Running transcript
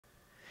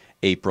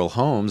April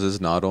Holmes is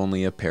not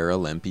only a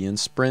Paralympian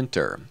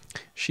sprinter,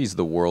 she's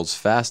the world's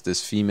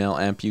fastest female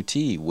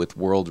amputee with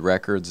world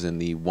records in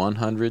the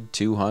 100,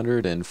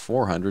 200, and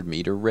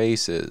 400-meter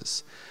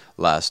races.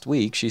 Last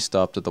week, she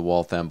stopped at the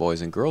Waltham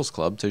Boys and Girls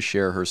Club to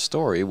share her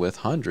story with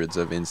hundreds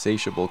of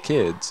insatiable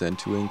kids and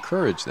to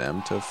encourage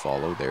them to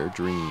follow their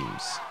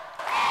dreams.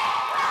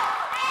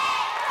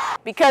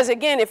 Because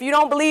again, if you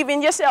don't believe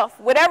in yourself,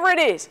 whatever it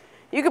is,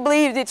 you can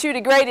believe that you're the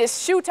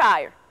greatest shoe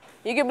tire.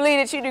 You can believe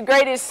that you're the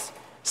greatest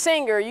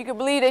singer. You can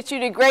believe that you're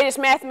the greatest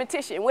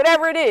mathematician.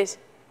 Whatever it is,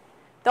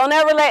 don't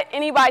ever let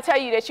anybody tell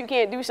you that you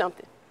can't do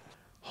something.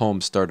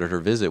 Holmes started her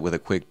visit with a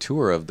quick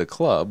tour of the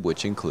club,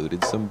 which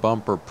included some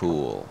bumper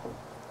pool.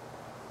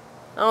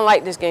 I don't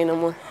like this game no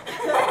more.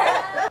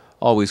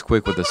 Always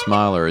quick with a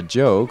smile or a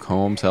joke,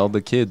 Holmes held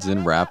the kids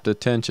in rapt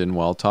attention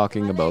while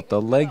talking about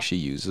the leg she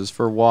uses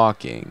for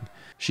walking.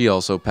 She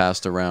also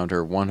passed around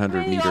her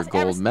 100-meter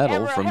gold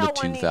medal from the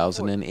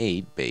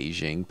 2008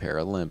 Beijing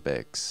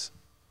Paralympics.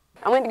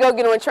 I went to go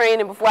get on a train,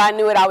 and before I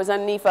knew it, I was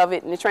underneath of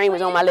it, and the train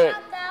was on my leg.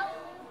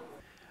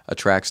 A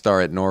track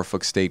star at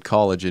Norfolk State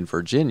College in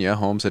Virginia,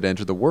 Holmes had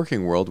entered the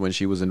working world when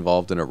she was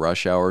involved in a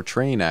rush-hour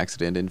train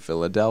accident in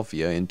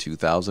Philadelphia in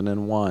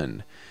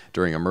 2001.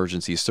 During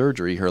emergency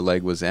surgery, her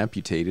leg was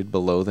amputated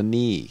below the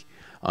knee.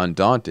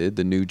 Undaunted,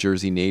 the New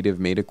Jersey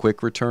native made a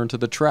quick return to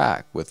the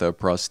track with a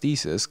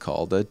prosthesis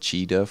called a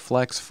cheetah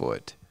flex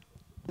foot.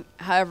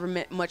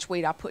 However much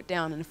weight I put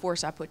down and the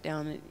force I put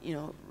down,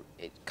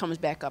 it comes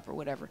back up or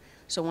whatever.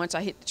 So once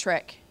I hit the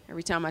track,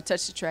 every time I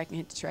touch the track and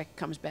hit the track, it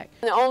comes back.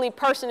 I'm the only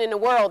person in the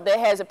world that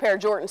has a pair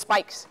of Jordan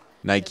spikes.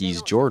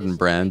 Nike's Jordan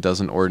brand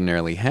doesn't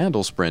ordinarily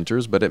handle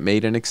sprinters, but it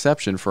made an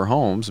exception for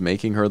Holmes,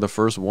 making her the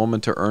first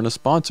woman to earn a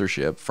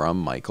sponsorship from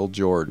Michael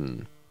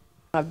Jordan.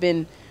 I've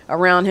been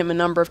around him a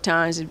number of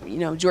times.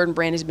 Jordan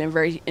Brand has been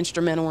very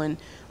instrumental in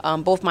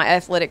both my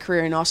athletic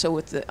career and also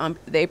with the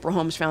April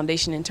Holmes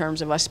Foundation in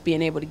terms of us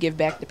being able to give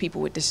back to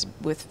people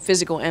with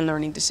physical and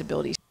learning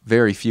disabilities.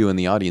 Very few in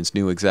the audience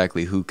knew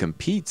exactly who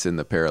competes in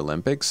the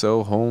Paralympics,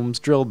 so Holmes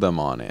drilled them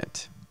on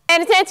it.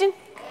 Paying attention?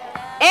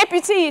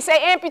 Amputees, say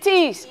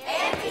amputees.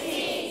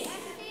 Amputees.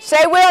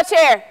 Say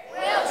wheelchair.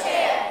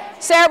 Wheelchair.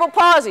 Cerebral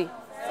palsy.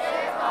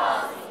 Cerebral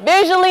palsy.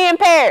 Visually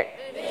impaired.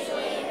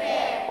 Visually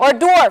impaired. Or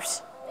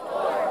dwarfs.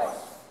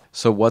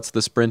 So what's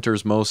the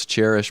sprinter's most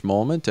cherished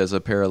moment as a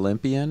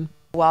Paralympian?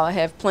 While I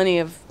have plenty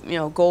of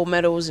gold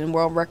medals and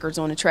world records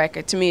on the track,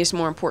 to me it's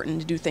more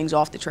important to do things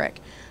off the track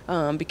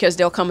because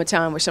there'll come a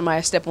time where somebody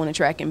will step on the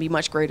track and be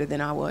much greater than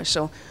I was.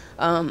 So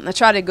I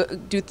try to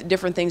do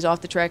different things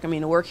off the track. I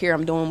mean, the work here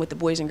I'm doing with the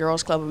Boys and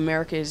Girls Club of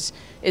America is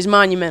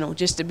monumental.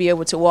 Just to be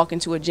able to walk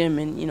into a gym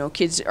and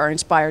kids are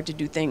inspired to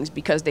do things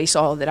because they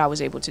saw that I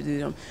was able to do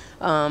them,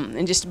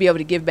 and just to be able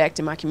to give back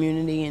to my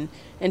community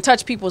and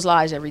touch people's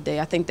lives every day.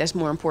 I think that's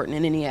more important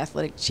than any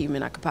athletic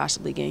achievement I could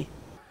possibly gain.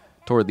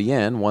 Toward the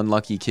end, one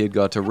lucky kid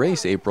got to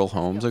race April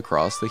Holmes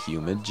across the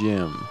humid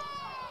gym.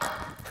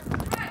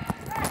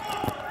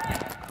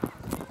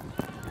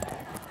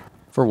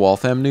 For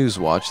Waltham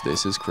Newswatch,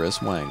 this is Chris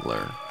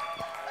Wangler.